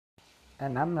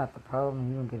And I'm not the problem.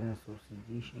 You don't get an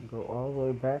association. Go all the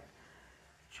way back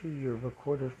to your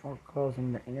recorded phone calls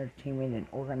and the entertainment and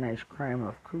organized crime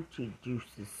of coochie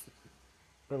juices,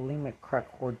 bulimic crack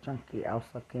or junkie, I'll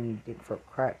suck any dick for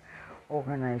crack,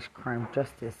 organized crime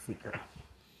justice seeker.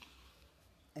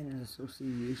 And an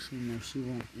association of she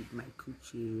won't eat my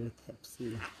coochie with Hep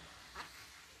C.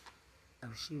 Or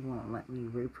she won't let me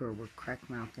rape her with crack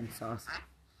mouth and sauce.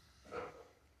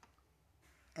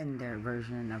 And their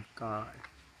version of God.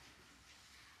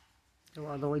 Go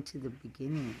all the way to the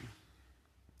beginning.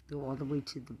 Go all the way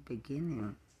to the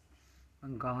beginning.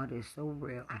 When God is so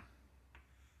real.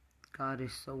 God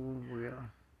is so real.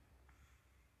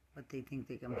 What they think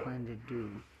they can plan to do.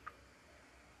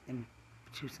 And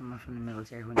choose someone from the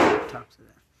military who never talks to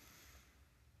them.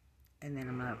 And then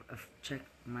I'm going to check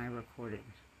my recording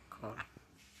call.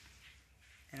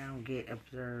 And I'll get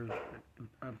observed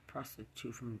a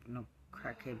prostitute from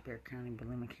crackhead, Bear County,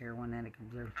 bulimic heroin addict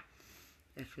observed.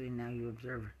 Actually, now you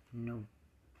observe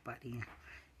nobody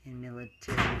in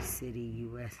Military City,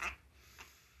 U.S.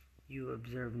 You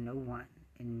observe no one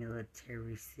in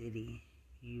Military City,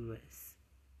 USA.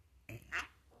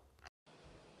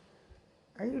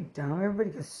 Are you dumb?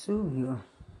 Everybody can sue you.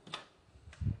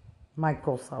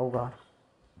 Michael Sauga.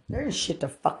 There is shit to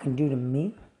fucking do to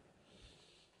me.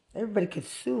 Everybody could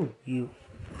sue you.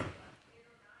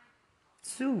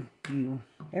 Sue you.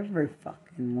 Every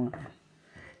fucking one.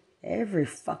 Every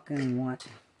fucking one.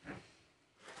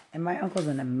 And my uncle's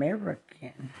an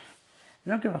American. I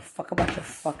don't give a fuck about your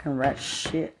fucking rat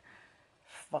shit.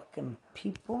 Fucking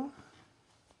people.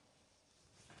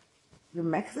 Your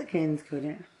Mexicans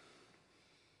couldn't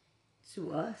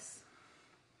sue us.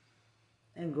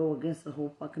 And go against the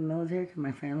whole fucking military. Because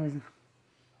my family's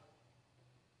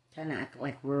trying to act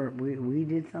like we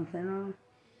did something wrong.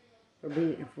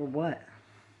 For what?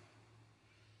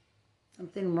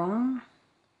 Something wrong?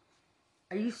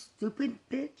 Are you stupid,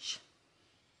 bitch?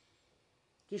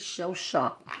 Get shell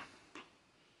shocked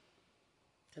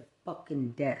to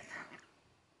fucking death.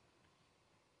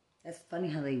 That's funny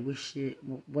how they wish it.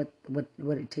 What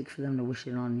it takes for them to wish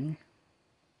it on me.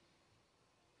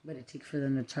 What it takes for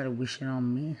them to try to wish it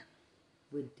on me.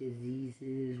 With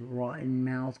diseases, rotten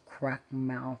mouth, crack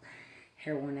mouth,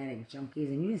 heroin addict junkies,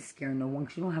 and you didn't scare no one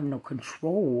because you don't have no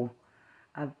control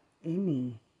of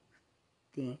anything,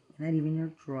 not even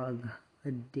your drug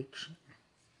addiction.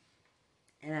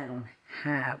 And I don't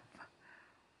have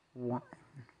one.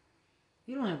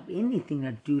 You don't have anything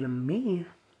to do to me.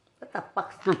 What the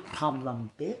fuck's your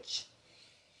problem, bitch?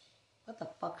 What the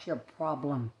fuck's your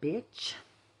problem, bitch?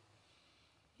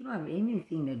 You don't have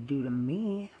anything to do to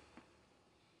me.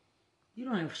 You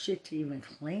don't have shit to even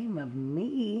claim of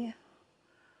me.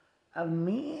 Of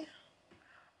me?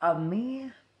 Of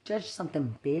me? Judge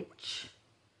something, bitch.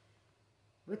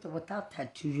 With or without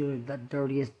tattoos, you're the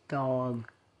dirtiest dog.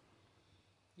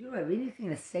 You don't have anything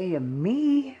to say to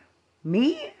me?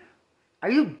 Me?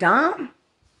 Are you dumb?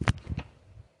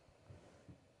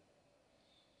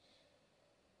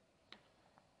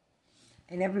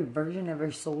 And every version,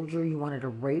 every soldier you wanted to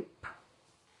rape.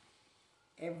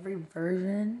 Every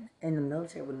version in the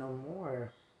military would know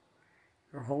more.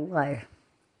 Your whole life.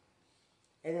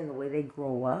 And then the way they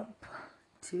grow up,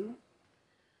 too.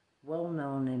 Well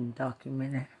known and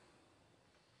documented.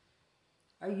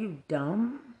 Are you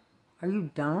dumb? Are you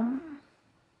dumb?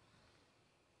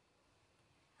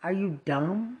 Are you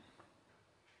dumb?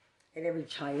 And every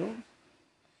child?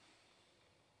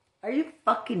 Are you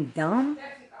fucking dumb?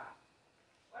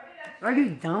 Are you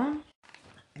dumb?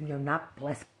 And you're not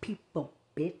blessed people,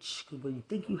 bitch. Because when you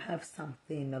think you have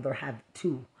something, others have it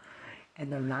too.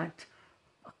 And they're not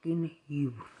fucking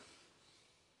you.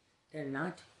 They're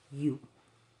not you.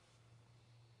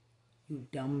 You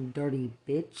dumb, dirty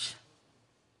bitch.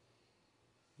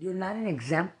 You're not an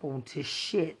example to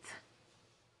shit.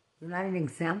 You're not an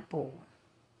example.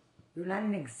 You're not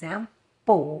an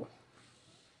example.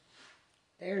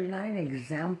 They're not an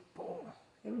example.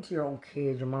 Even to your own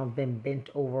kids, your mom's been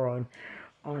bent over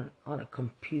on a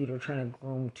computer trying to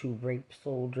groom to rape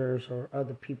soldiers or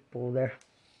other people. They're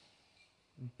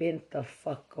bent the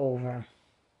fuck over.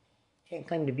 Can't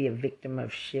claim to be a victim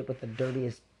of shit with the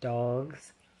dirtiest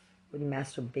dogs. With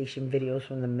masturbation videos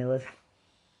from the military.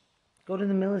 Go to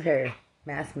the military.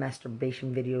 Mass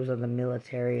masturbation videos of the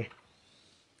military.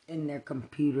 In their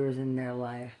computers, in their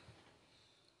life.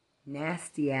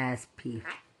 Nasty ass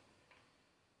people.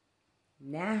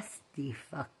 Nasty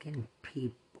fucking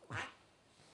people.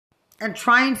 And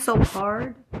trying so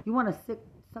hard. You want to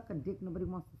suck a dick nobody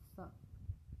wants to suck.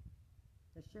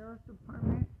 The sheriff's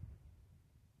department.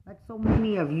 Like so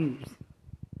many of yous.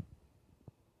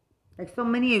 Like so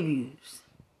many of yous.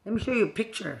 Let me show you a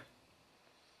picture.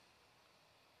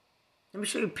 Let me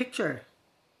show you a picture.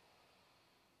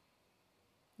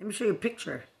 Let me show you a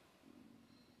picture.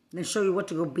 Then show you what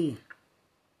to go be.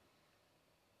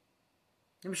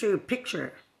 Let me show you a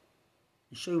picture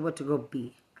and show you what to go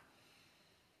be.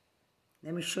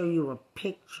 Let me show you a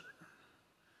picture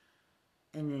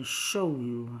and then show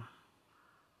you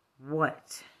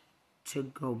what to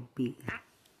go be.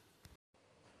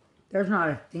 There's not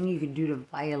a thing you can do to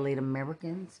violate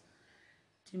Americans,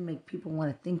 to make people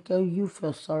want to think of you,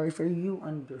 feel sorry for you,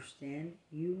 understand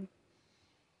you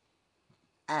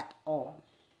at all.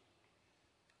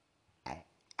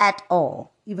 At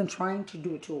all. Even trying to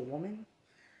do it to a woman,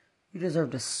 you deserve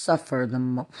to suffer the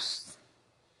most.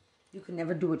 You can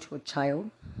never do it to a child.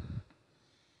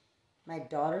 My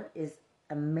daughter is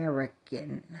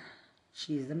American.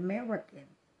 She's American.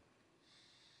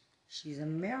 She's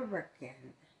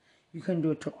American. You couldn't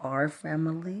do it to our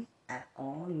family at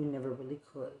all. You never really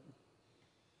could.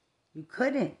 You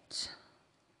couldn't.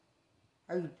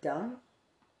 Are you dumb?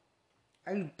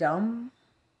 Are you dumb?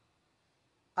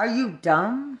 Are you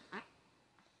dumb?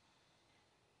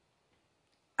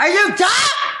 Are you dumb?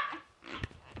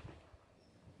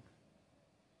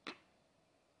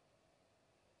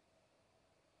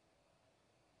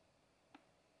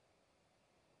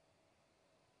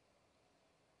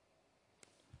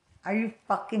 Are you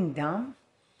fucking dumb?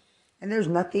 And there's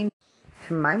nothing.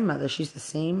 My mother, she's the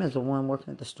same as the one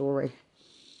working at the store, right?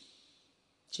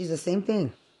 She's the same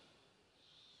thing.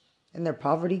 And their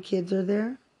poverty kids are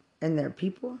there. And their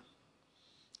people.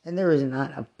 And there is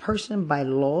not a person by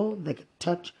law that could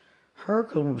touch her.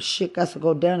 Because when shit got to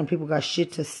go down and people got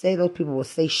shit to say, those people will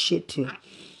say shit too.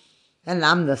 And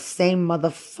I'm the same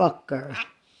motherfucker.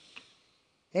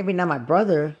 Maybe not my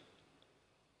brother.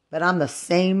 But I'm the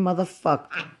same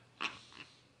motherfucker.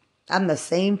 I'm the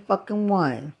same fucking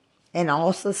one in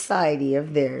all society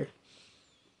of theirs.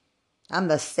 I'm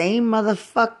the same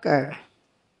motherfucker.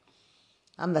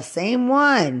 I'm the same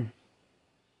one.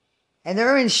 And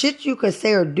there ain't shit you could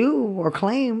say or do or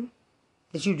claim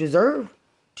that you deserve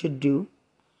to do.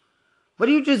 What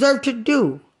do you deserve to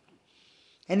do?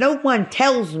 And no one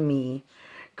tells me,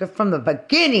 because from the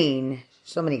beginning,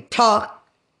 somebody talk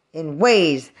in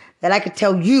ways that I could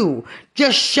tell you,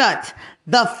 just shut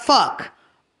the fuck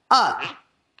up.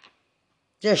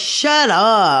 Just shut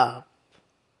up.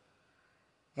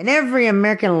 In every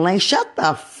American language, shut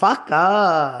the fuck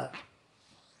up.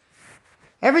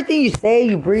 Everything you say,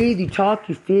 you breathe, you talk,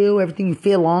 you feel, everything you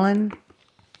feel on.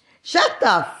 Shut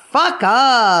the fuck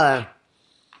up.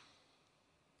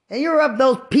 And you're of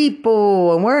those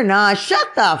people, and we're not.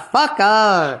 Shut the fuck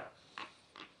up.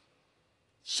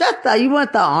 You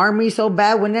want the army so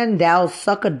bad, when in doubt,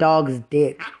 suck a dog's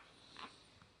dick.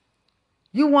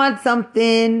 You want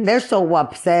something, they're so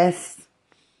obsessed.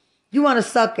 You want to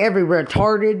suck every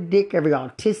retarded dick, every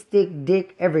autistic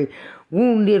dick, every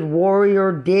wounded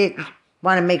warrior dick.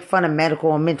 Want to make fun of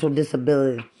medical and mental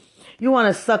disability. You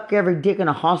want to suck every dick in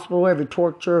a hospital, every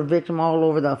torture victim all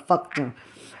over the fucking,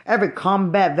 every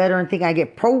combat veteran think I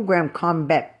get programmed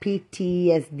combat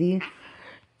PTSD.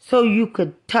 So you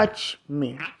could touch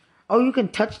me. Oh, you can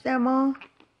touch them all?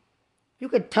 You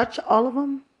could touch all of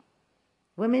them?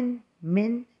 Women,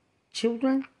 men,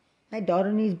 children? My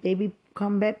daughter needs baby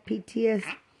combat PTSD.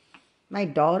 My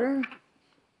daughter?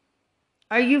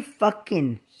 Are you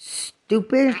fucking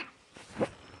stupid?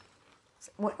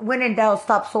 When in doubt,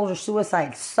 stop soldier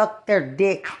suicide. Suck their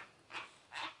dick.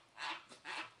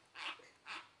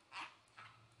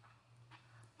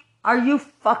 Are you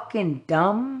fucking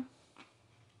dumb?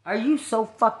 Are you so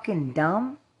fucking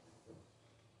dumb?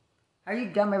 Are you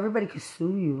dumb? Everybody could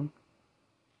sue you.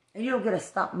 And you don't get to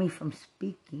stop me from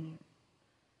speaking.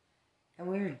 And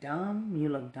when you're dumb, you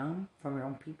look dumb from your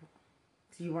own people.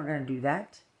 So you weren't going to do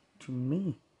that to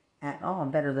me at all. I'm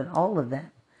better than all of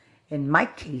them. In my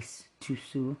case, to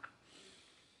sue,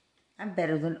 I'm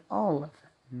better than all of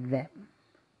them.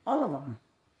 All of them.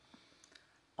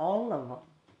 All of them.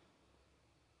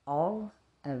 All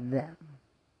of them.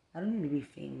 I don't need to be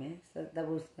famous. That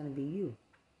was going to be you.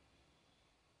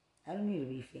 I don't need to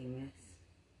be famous.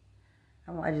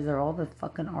 I deserve all the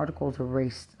fucking articles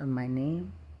erased of my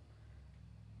name,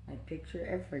 my picture,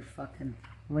 every fucking,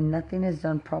 when nothing is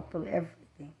done properly,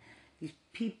 everything. These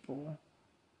people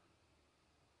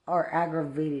are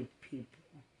aggravated people.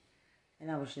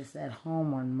 And I was just at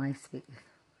home on MySpace.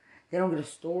 They don't get a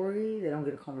story, they don't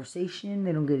get a conversation,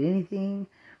 they don't get anything.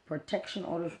 Protection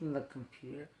orders from the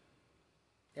computer.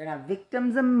 They're not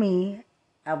victims of me,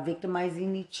 out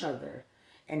victimizing each other.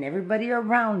 And everybody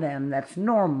around them that's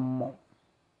normal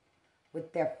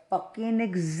with their fucking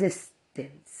existence.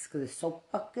 distance because it's so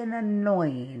fucking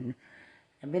annoying.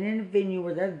 I've been in a venue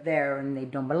where they're there and they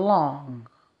don't belong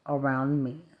around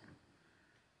me.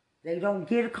 They don't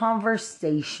get a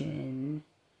conversation.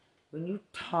 When you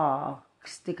talk,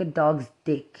 stick a dog's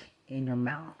dick in your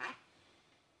mouth.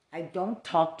 I don't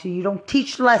talk to you. You don't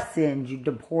teach lessons, you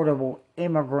deportable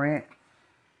immigrant.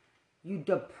 You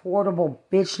deportable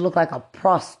bitch look like a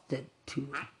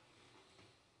prostitute.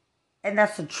 And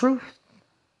that's the truth.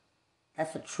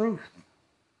 That's the truth.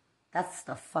 That's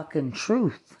the fucking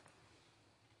truth.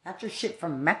 Not your shit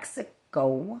from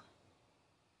Mexico.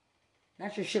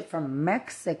 Not your shit from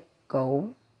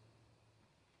Mexico.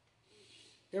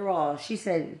 They're all, she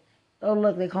said, oh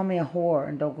look, they call me a whore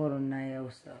and don't go to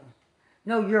Niosa.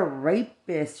 No, you're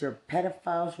rapists, you're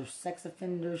pedophiles, you're sex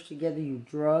offenders together, you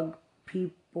drug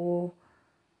people.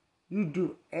 You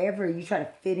do you try to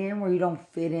fit in where you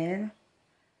don't fit in.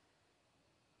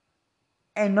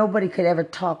 And nobody could ever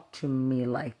talk to me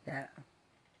like that.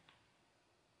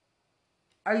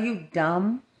 Are you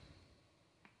dumb?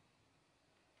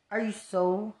 Are you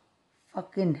so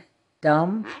fucking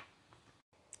dumb?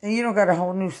 And you don't got a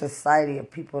whole new society of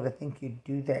people that think you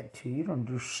do that to. You don't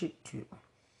do shit to.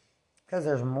 Because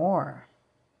there's more.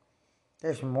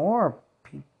 There's more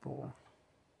people.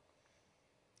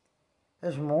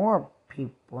 There's more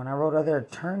people. And I wrote other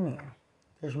attorney.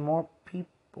 There's more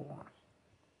people.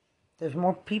 There's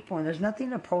more people. And there's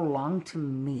nothing to prolong to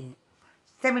me.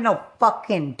 Send me no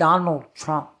fucking Donald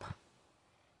Trump.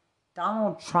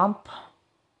 Donald Trump?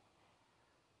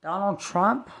 Donald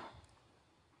Trump?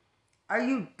 Are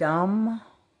you dumb?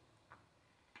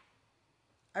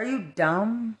 Are you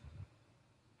dumb?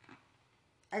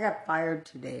 I got fired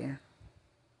today.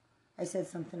 I said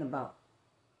something about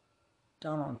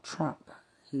Donald Trump.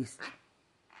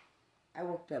 I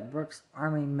worked at Brooks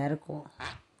Army Medical.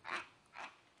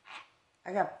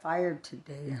 I got fired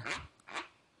today.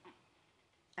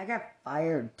 I got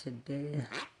fired today.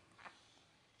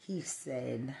 He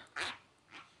said,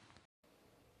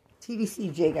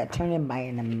 TDCJ got turned in by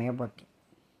an American.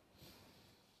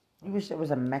 You wish there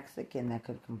was a Mexican that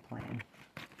could complain.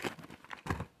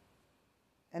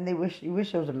 And you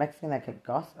wish there was a Mexican that could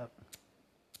gossip.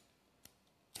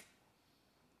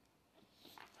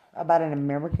 About an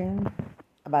American,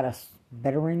 about a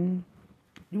veteran.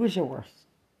 You wish there was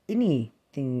anything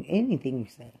you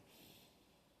say.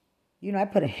 You know, I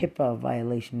put a HIPAA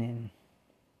violation in.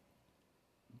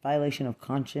 Violation of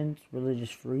conscience, religious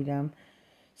freedom,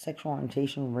 sexual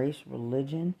orientation, race,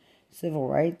 religion, civil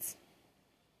rights.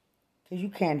 Because you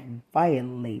can't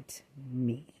violate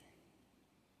me.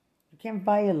 You can't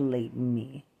violate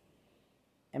me.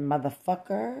 And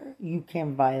motherfucker, you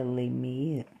can't violate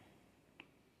me either.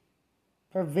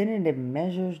 Preventative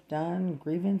measures done,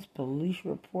 grievance, police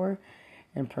report,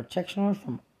 and protection orders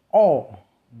from all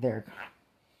their...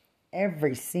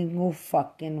 Every single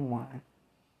fucking one.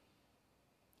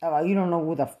 Oh, you don't know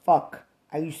who the fuck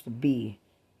I used to be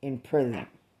in prison.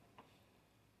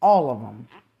 All of them.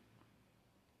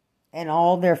 And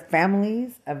all their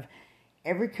families of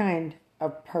every kind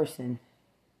of person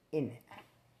in it.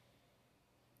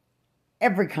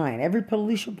 Every kind. Every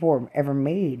police report ever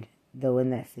made, though,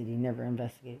 in that city, never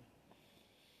investigated.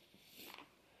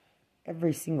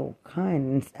 Every single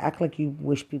kind. And act like you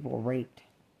wish people were raped.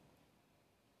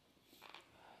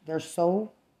 They're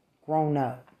so grown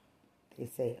up. They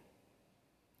say it.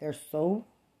 They're so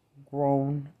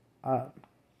grown up.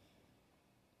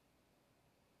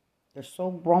 They're so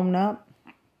grown up.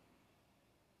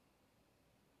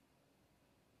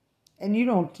 And you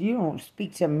don't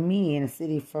speak to me in a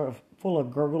city full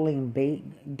of gurgling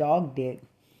dog dick.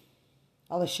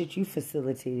 All the shit you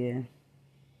facilitated.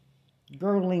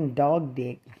 Gurgling dog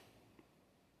dick.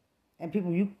 And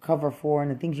people you cover for and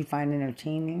the things you find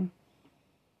entertaining.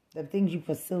 The things you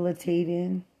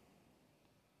facilitated.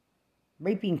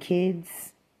 Raping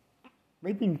kids.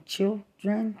 Raping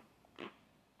children.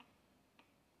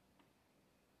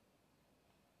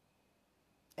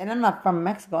 And I'm not from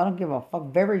Mexico. I don't give a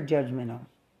fuck. Very judgmental.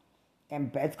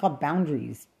 And it's called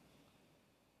boundaries.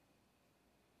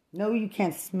 No, you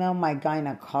can't smell my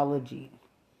gynecology.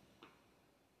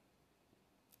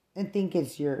 And think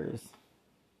it's yours.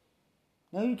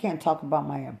 No, you can't talk about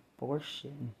my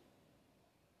abortion.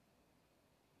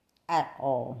 At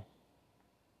all.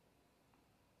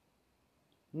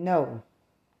 No.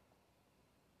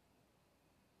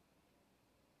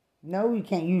 No, you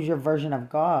can't use your version of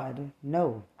God.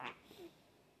 No.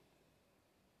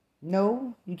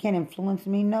 No, you can't influence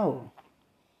me. No.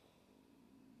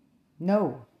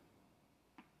 No.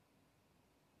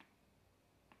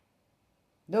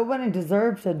 Nobody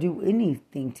deserves to do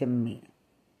anything to me.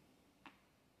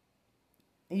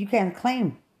 And you can't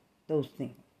claim those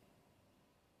things.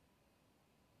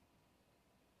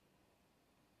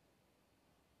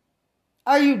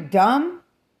 Are you dumb?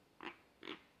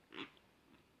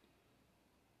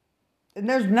 And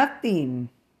there's nothing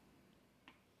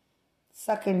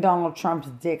sucking Donald Trump's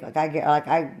dick.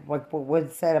 What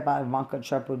was said about Ivanka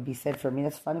Trump would be said for me.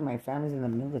 That's funny. My family's in the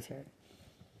military,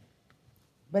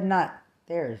 but not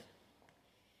theirs.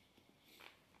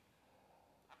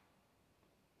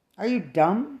 Are you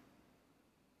dumb?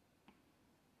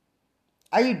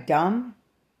 Are you dumb?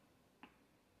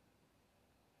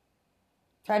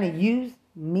 Trying to use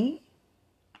me?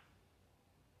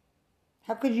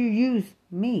 How could you use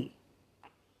me?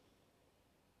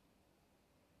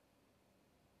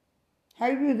 How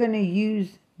are you going to use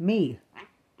me?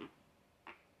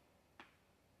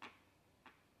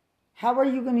 How are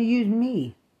you going to use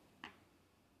me?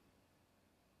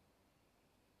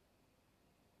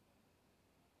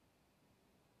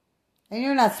 And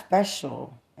you're not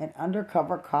special. An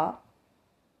undercover cop?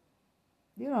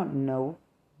 You don't know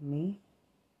me.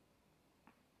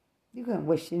 You couldn't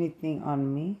wish anything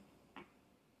on me.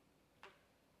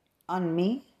 On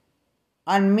me?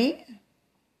 On me?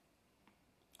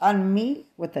 On me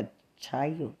with a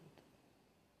child.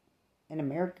 An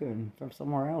American from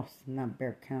somewhere else, not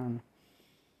Bear County.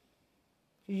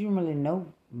 Because you don't really know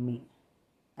me.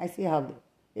 I see how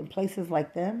in places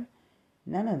like them,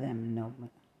 none of them know me.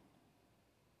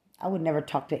 I would never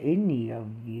talk to any of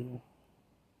you.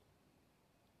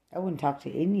 I wouldn't talk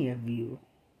to any of you.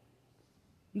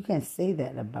 You can't say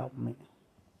that about me.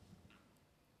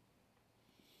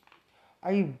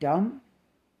 Are you dumb?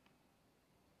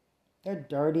 They're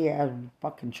dirty ass,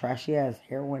 fucking trashy ass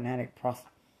heroin addict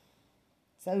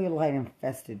cellulite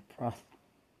infested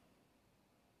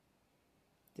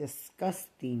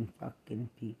disgusting fucking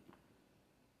people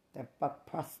that fuck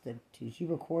prostitutes. You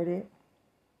record it?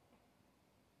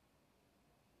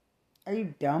 Are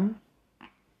you dumb?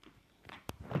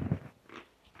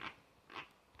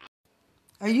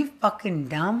 Are you fucking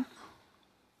dumb?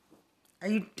 Are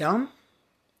you dumb?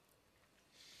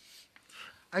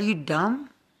 Are you dumb?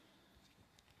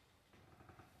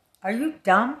 Are you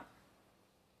dumb?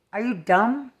 Are you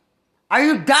dumb? Are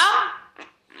you dumb?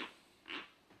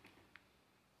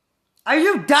 Are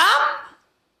you dumb?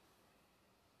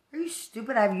 Are you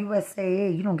stupid? I have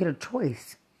USAA. You don't get a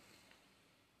choice.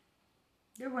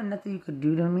 There was nothing you could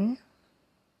do to me.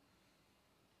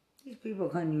 These people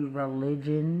couldn't use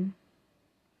religion.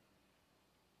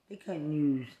 They couldn't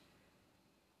use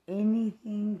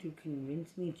anything to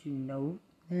convince me to know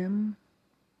them.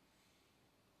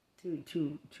 To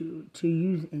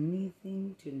use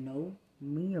anything to know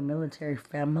me or military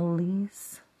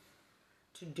families.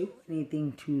 To do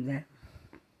anything to them.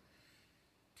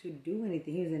 To do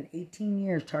anything. He was in 18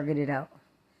 years targeted out.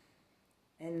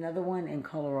 And another one in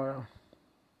Colorado.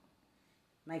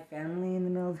 My family in the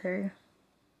military.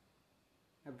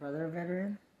 My brother a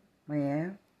veteran. My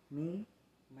aunt. Me.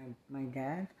 My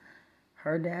dad.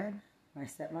 Her dad. My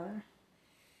stepmother.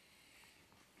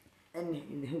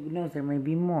 And who knows, there may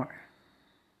be more.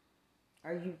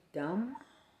 Are you dumb?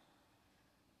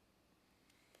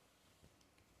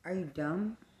 Are you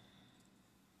dumb?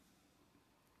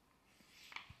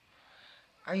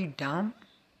 Are you dumb?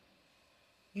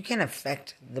 You can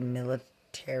affect the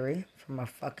military from a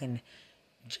fucking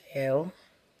jail.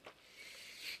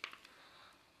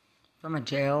 From a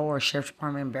jail or a sheriff's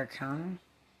department in Bear County.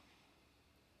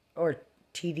 Or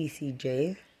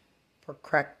TDCJ for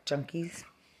crack junkies.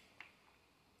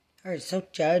 Are so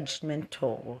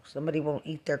judgmental. Somebody won't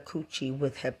eat their coochie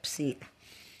with Hep C.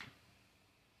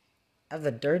 Of the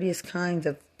dirtiest kinds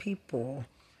of people.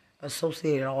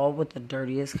 Associated all with the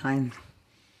dirtiest kinds.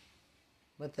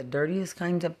 With the dirtiest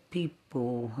kinds of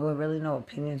people who have really no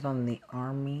opinions on the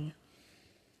army.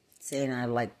 Saying I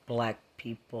like black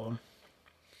people.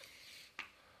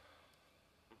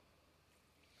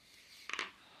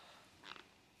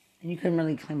 And you couldn't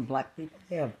really claim black people.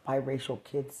 They have biracial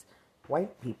kids.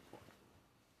 White people.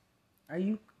 Are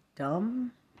you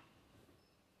dumb?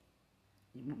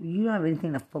 You don't have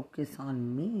anything to focus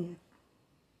on me.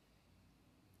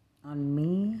 On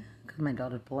me? Because my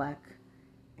daughter's black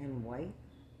and white.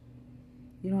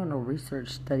 You don't have no research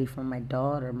study from my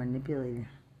daughter manipulating.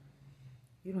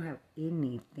 You don't have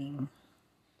anything.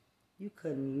 You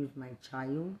couldn't use my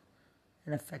child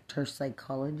and affect her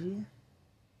psychology.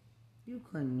 You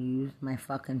couldn't use my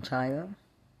fucking child.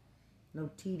 No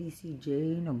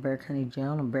TDCJ, no Bear County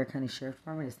Jail, no Bear County Sheriff's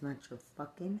Department. It's not your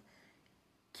fucking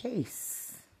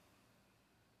case.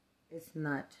 It's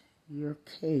not your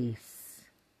case.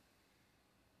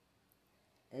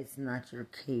 it's not your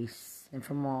case. And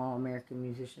from all American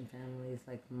musician families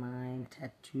like mine,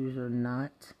 tattoos or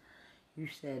not, you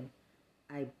said,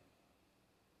 I,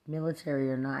 military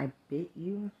or not, I bit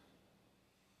you.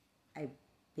 I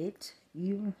bit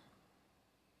you.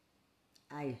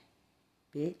 I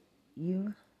bit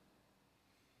you.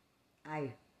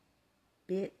 I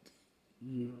bit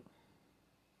you.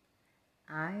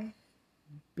 I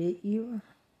bit you.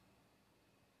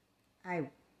 I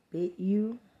bit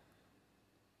you.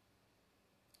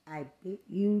 I bit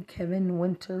you, Kevin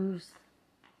Winters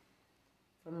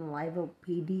from Live Oak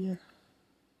PD.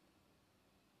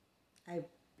 I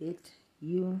bit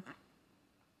you.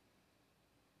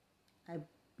 I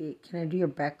bit. Can I do your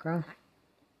background?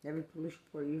 Every police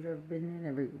report you've ever been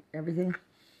in, everything.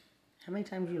 How many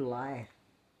times you lie?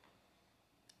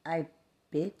 I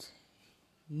bit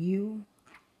you.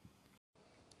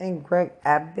 And Greg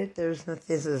Abbott, there's nothing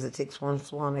that says it takes one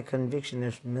flaw in a conviction.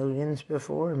 There's millions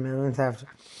before and millions after.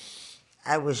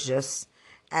 I was just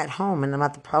at home, and I'm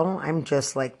not the problem. I'm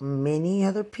just like many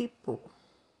other people.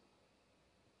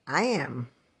 I am.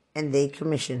 And they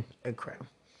commissioned a crime.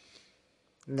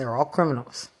 And they're all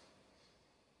criminals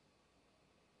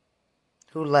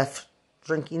who left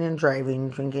drinking and driving,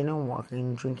 drinking and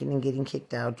walking, drinking and getting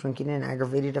kicked out, drinking and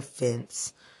aggravated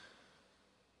offense.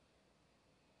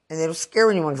 And they don't scare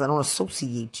anyone because I don't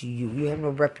associate to you. You have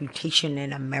no reputation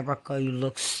in America. You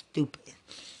look stupid.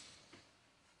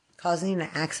 Causing an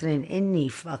accident in any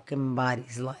fucking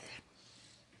body's life.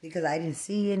 Because I didn't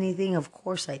see anything, of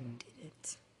course I didn't.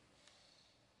 It's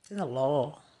in the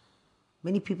law.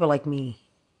 Many people like me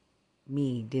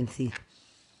didn't see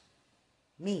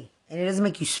me. And it doesn't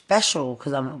make you special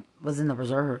because I was in the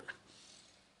reserve.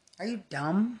 Are you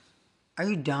dumb? Are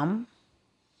you dumb?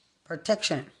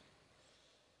 Protection.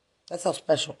 That's how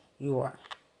special you are.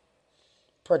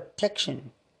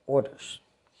 Protection orders.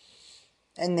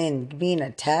 And then being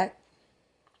attacked,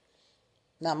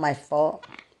 not my fault.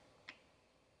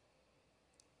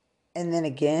 And then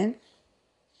again,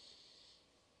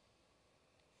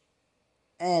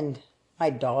 and my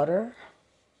daughter,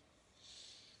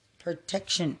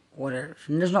 protection orders.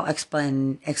 And there's no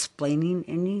explaining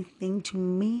anything to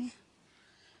me.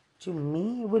 To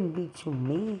me, it wouldn't be to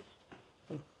me.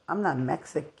 I'm not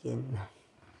Mexican.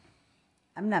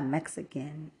 I'm not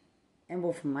Mexican. And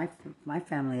well, for my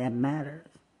family, that matters.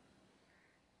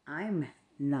 I'm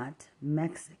not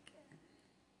Mexican.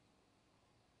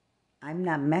 I'm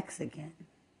not Mexican.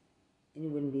 And it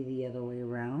wouldn't be the other way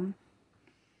around.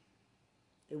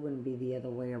 It wouldn't be the other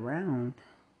way around.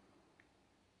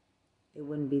 It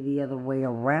wouldn't be the other way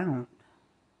around.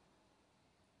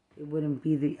 It wouldn't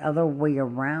be the other way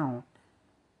around.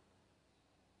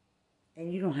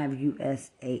 And you don't have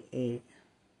USAA.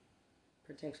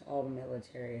 Protects all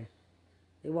military.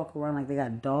 They walk around like they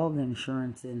got dog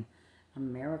insurance in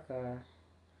America.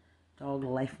 Dog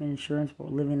life insurance. We're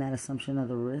living that assumption of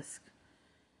the risk.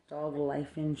 Dog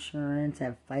life insurance.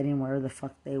 Have fighting wherever the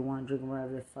fuck they want. Drinking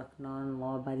wherever the fuck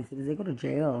non-law-abiding citizens. They go to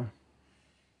jail.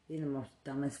 They're the most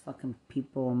dumbest fucking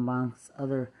people amongst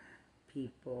other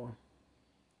people.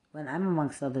 But I'm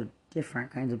amongst other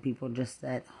different kinds of people just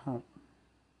at home.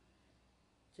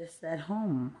 Just at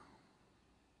home.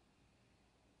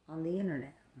 On the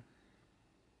internet.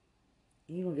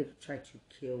 You don't get to try to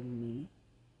kill me.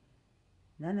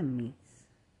 None of me's.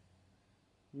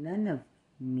 None of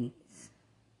me's.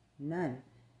 None.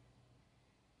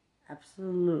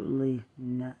 Absolutely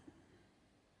none.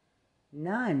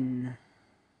 None.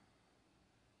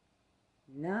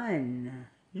 None.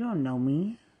 You don't know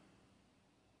me.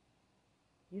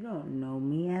 You don't know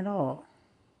me at all.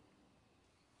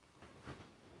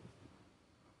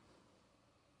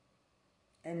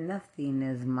 And nothing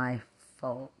is my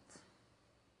fault.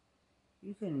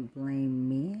 You can blame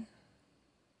me.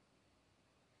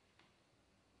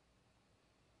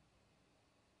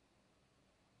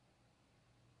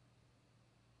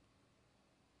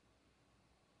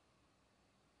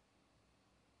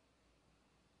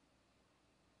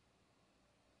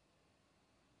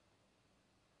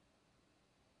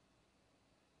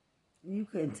 You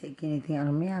couldn't take anything out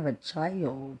of me. I have a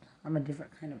child. I'm a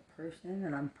different kind of person,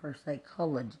 and I'm per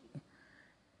psychology,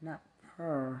 not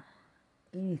per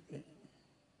anything.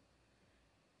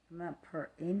 I'm not per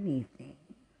anything,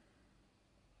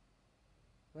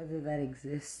 whether that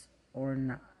exists or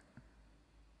not.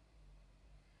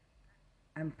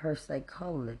 I'm per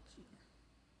psychology.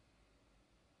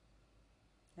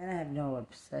 And I have no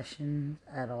obsessions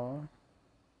at all.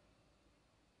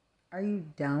 Are you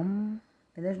dumb?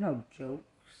 And there's no jokes.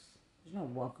 There's no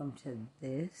welcome to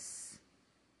this.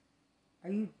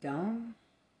 Are you dumb?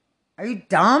 Are you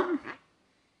dumb?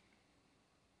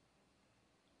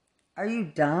 Are you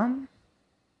dumb?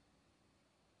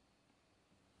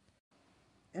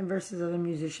 And versus other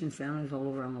musicians, families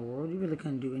all around the world, you really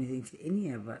couldn't do anything to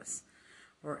any of us.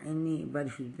 Or anybody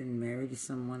who's been married to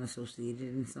someone associated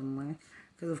in some way.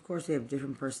 Because, of course, they have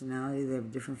different personalities, they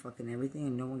have different fucking everything,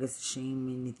 and no one gets to shame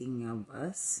anything of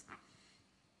us.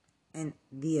 And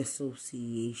the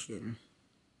association.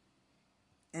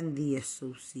 And the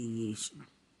association.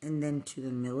 And then to the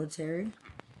military.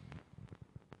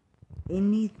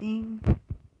 Anything.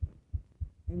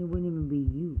 And it wouldn't even be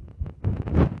you.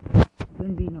 It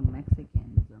wouldn't be no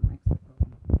Mexicans or Mexico.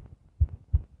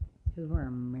 Because we're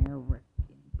American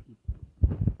people.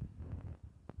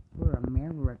 We're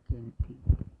American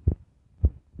people.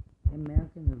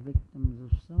 Americans are victims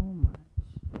of so much.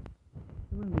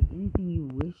 There wouldn't be anything you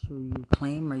wish or you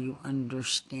claim or you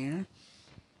understand.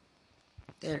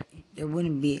 There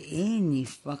wouldn't be any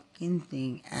fucking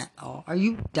thing at all. Are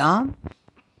you dumb?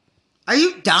 Are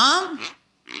you dumb?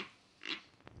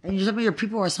 And some of your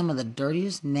people are some of the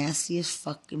dirtiest, nastiest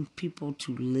fucking people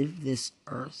to live this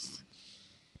earth.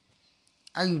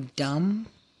 Are you dumb?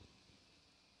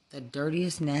 The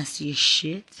dirtiest, nastiest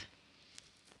shit.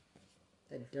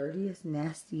 The dirtiest,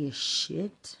 nastiest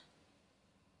shit.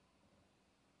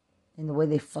 And the way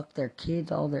they fuck their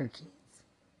kids, all their kids.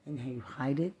 And how you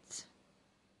hide it.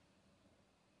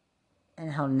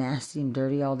 And how nasty and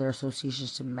dirty all their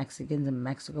associations to Mexicans in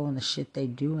Mexico and the shit they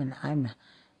do. And I'm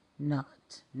not.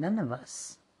 None of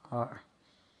us are.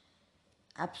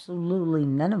 Absolutely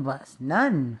none of us.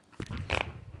 None.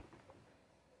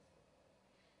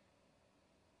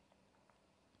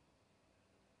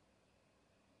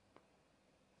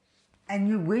 And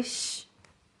you wish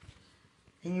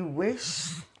you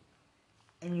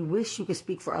could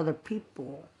speak for other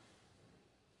people.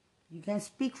 You can't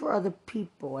speak for other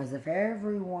people as if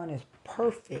everyone is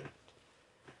perfect.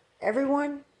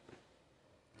 Everyone,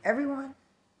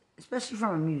 especially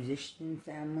from a musician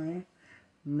family,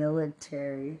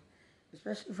 military,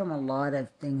 especially from a lot of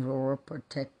things where we're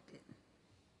protected.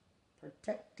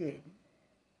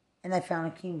 And I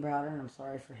found Akeem Browder, and I'm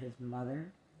sorry for his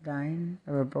mother dying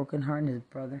of a broken heart and his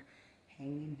brother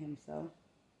hanging himself.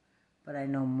 But I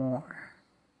know more.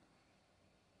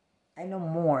 And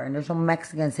there's no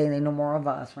Mexicans saying they know more of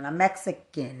us. We're not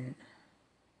Mexican.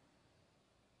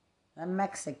 I'm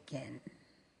Mexican.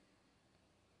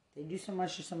 They do so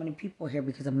much to so many people here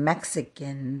because of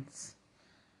Mexicans.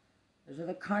 There's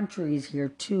other countries here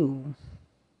too.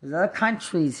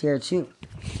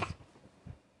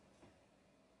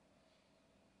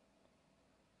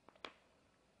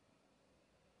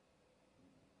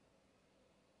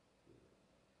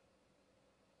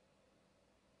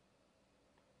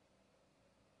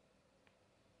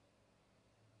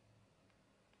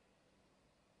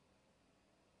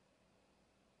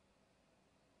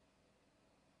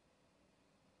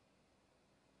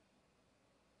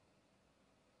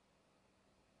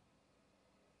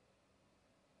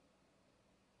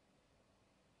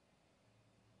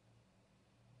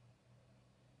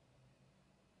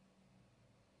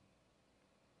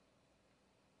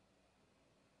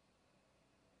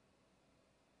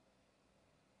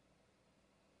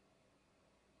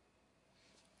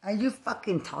 Are you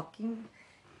fucking talking?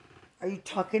 Are you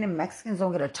talking and Mexicans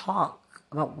don't get to talk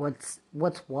about what's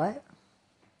what?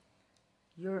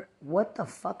 What the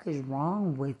fuck is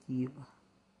wrong with you?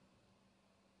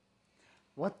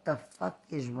 What the fuck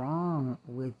is wrong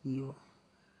with you?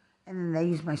 And then they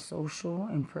use my social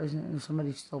in prison and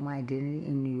somebody stole my identity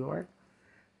in New York.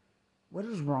 What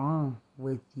is wrong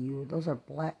with you? Those are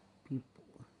black people.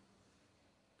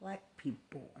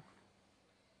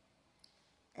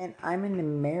 And I'm an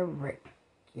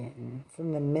American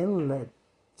from the military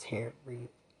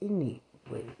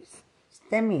anyways.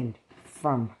 Stemming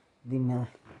from the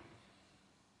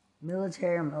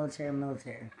military.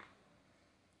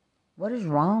 What is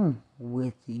wrong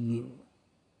with you?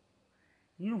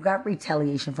 You don't got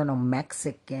retaliation for no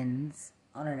Mexicans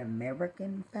on an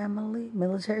American family,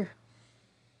 military.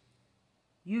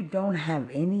 You don't have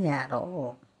any at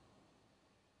all.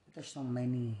 There's so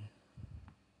many.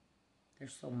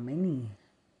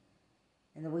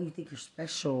 And the way you think you're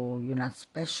special, you're not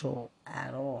special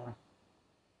at all.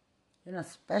 You're not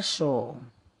special.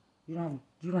 You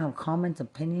don't have comments,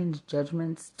 opinions,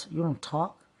 judgments. You don't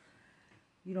talk.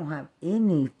 You don't have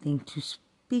anything to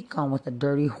speak on with a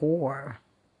dirty whore.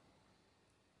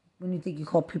 When you think you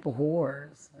call people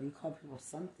whores, or you call people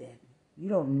something, you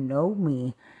don't know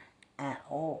me at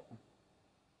all.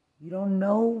 You don't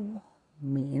know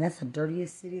me. And that's the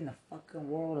dirtiest city in the fucking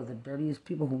world, of the dirtiest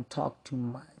people who talk too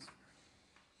much.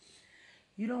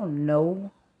 You don't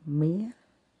know me.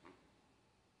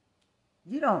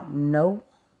 You don't know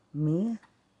me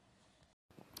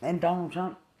and Donald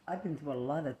Trump, I've been through a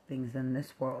lot of things in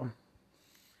this world.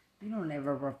 You don't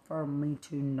ever refer me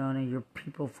to none of your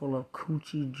people full of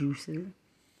coochie juices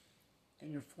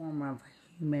and your form of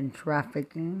human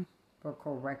trafficking for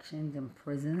corrections in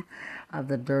prison of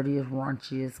the dirtiest,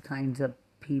 raunchiest kinds of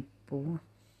people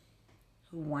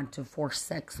who want to force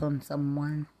sex on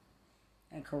someone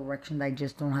and corrections I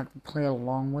just don't have to play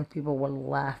along with. People will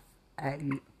laugh at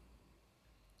you.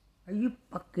 Are you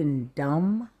fucking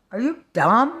dumb? Are you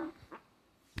dumb?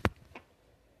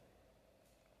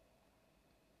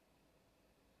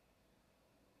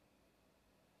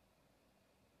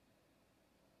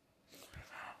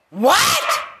 What?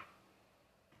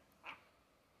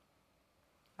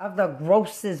 I have the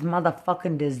grossest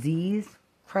motherfucking disease.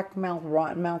 Crack mouth,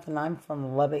 rotten mouth, and I'm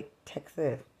from Lubbock,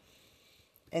 Texas.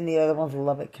 And the other one's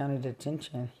Lubbock County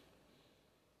Detention.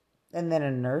 And then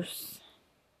a nurse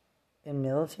in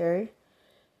military.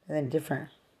 And then different.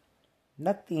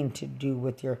 Nothing to do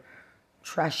with your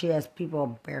trashy ass people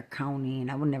of Bexar County.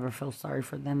 And I would never feel sorry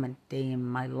for them a day in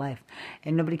my life.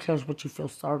 And nobody cares what you feel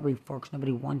sorry for because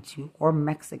nobody wants you. Or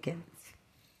Mexicans.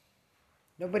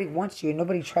 Nobody wants you.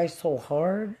 Nobody tries so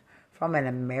hard from an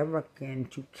American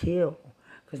to kill.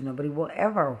 Because nobody will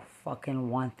ever fucking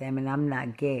want them. And I'm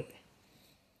not gay.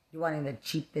 You're wanting the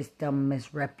cheapest,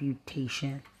 dumbest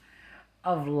reputation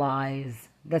of lies.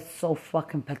 That's so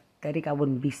fucking pathetic. I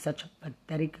wouldn't be such a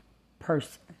pathetic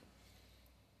person.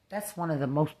 That's one of the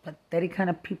most pathetic kind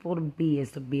of people to be,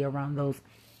 is to be around those.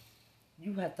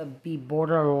 You have to be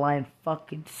borderline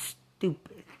fucking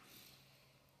stupid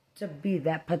to be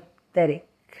that pathetic.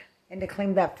 And to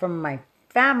claim that from my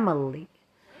family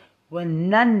when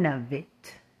none of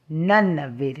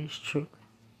it is true.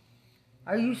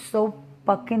 Are you so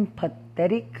fucking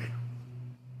pathetic?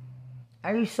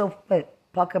 Are you so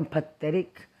fucking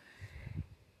pathetic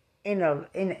in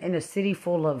a city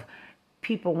full of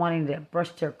people wanting to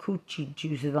brush their coochie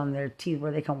juices on their teeth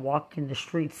where they can walk in the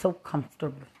street so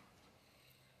comfortably?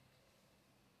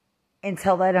 And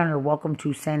tell that on your welcome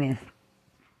to Santa.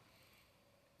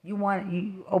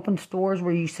 You open stores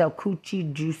where you sell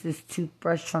coochie juices,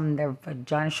 toothbrush from their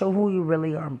vagina. Show who you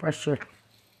really are and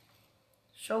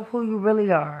show who you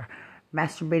really are.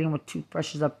 Masturbating with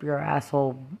toothbrushes up your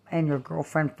asshole and your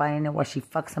girlfriend finding it while she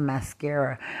fucks a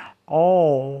mascara.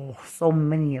 Oh, so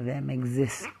many of them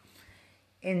exist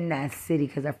in that city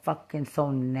because they're fucking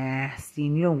so nasty.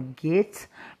 And you don't get,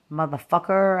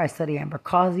 motherfucker, I study Amber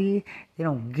Causey. They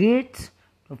don't get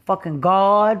the fucking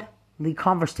godly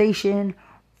conversation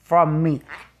from me.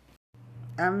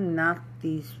 I'm not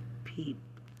these people.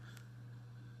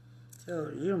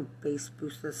 So you don't bass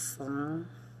boost this song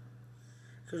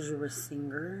because you're a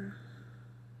singer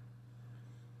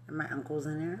and my uncle's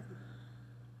in it.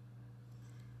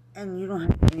 And you don't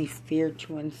have any fear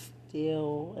to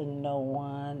instill in no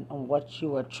one on what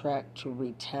you attract to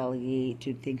retaliate,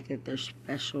 to think that they're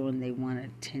special and they want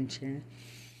attention.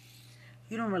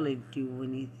 You don't really do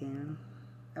anything.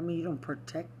 I mean, you don't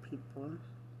protect people.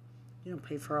 You don't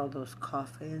pay for all those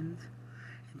coffins.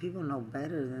 And people know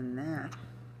better than that.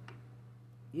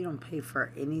 You don't pay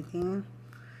for anything.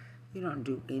 You don't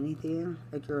do anything.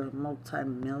 Like you're a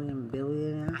multi-million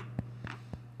billionaire.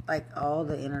 Like all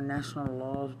the international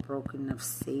laws broken of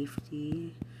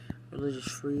safety, religious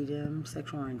freedom,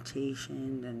 sexual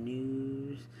orientation, the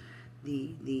news,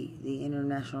 the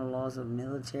international laws of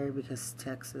military, because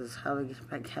Texas, how did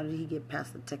he get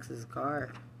past the Texas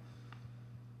Guard?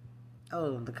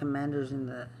 Oh, the commanders in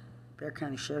the Bexar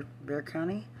County Sheriff, Bexar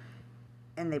County,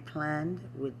 and they planned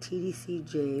with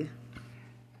TDCJ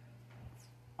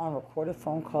on recorded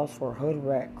phone calls for hood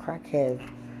rat crackheads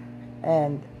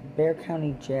and Bexar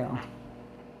County Jail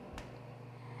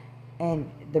and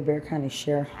the Bexar County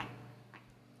Sheriff,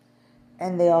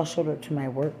 and they all showed up to my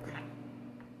work.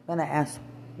 Then I asked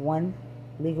one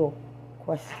legal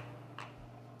question.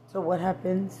 So what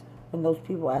happens when those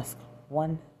people ask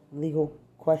one legal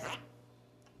question?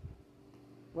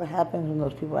 What happens when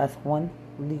those people ask one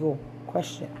legal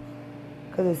question?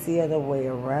 Because it's the other way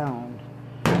around.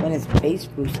 When it's bass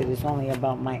boosted, it's only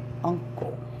about my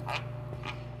uncle.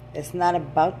 It's not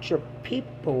about your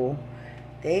people.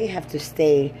 They have to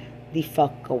stay the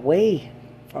fuck away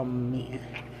from me.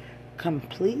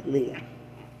 Completely.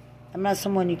 I'm not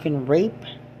someone you can rape,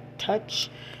 touch,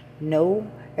 know.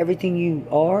 Everything you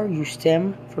are, you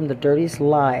stem from the dirtiest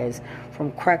lies,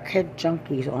 from crackhead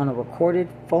junkies on a recorded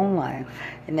phone line.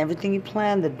 And everything you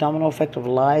plan, the domino effect of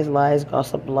lies,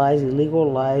 gossip, lies,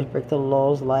 illegal lies, break the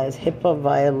laws, lies, HIPAA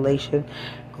violation,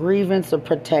 grievance to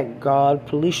protect God,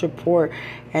 police report,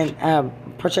 and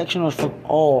protection from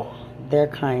all their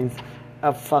kinds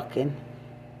of fucking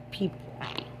people.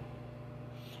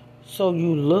 So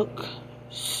you look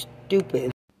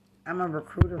stupid. I'm a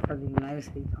recruiter for the United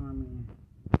States Army,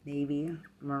 Navy,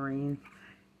 Marine,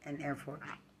 and Air Force.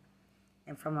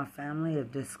 And from a family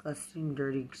of disgusting,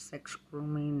 dirty sex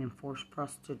grooming and forced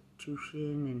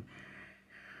prostitution and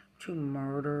to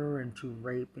murder and to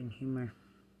rape and human,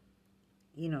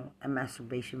 a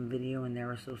masturbation video in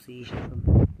their association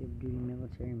from active duty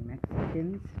military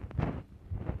Mexicans.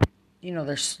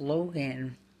 Their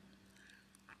slogan,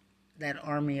 that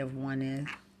army of one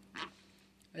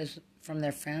is from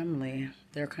their family,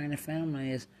 their kind of family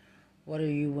is, what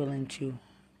are you willing to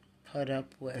put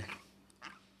up with?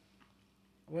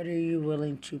 What are you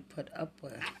willing to put up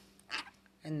with?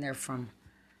 And they're from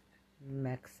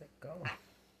Mexico.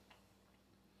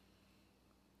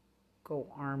 Go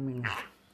Army.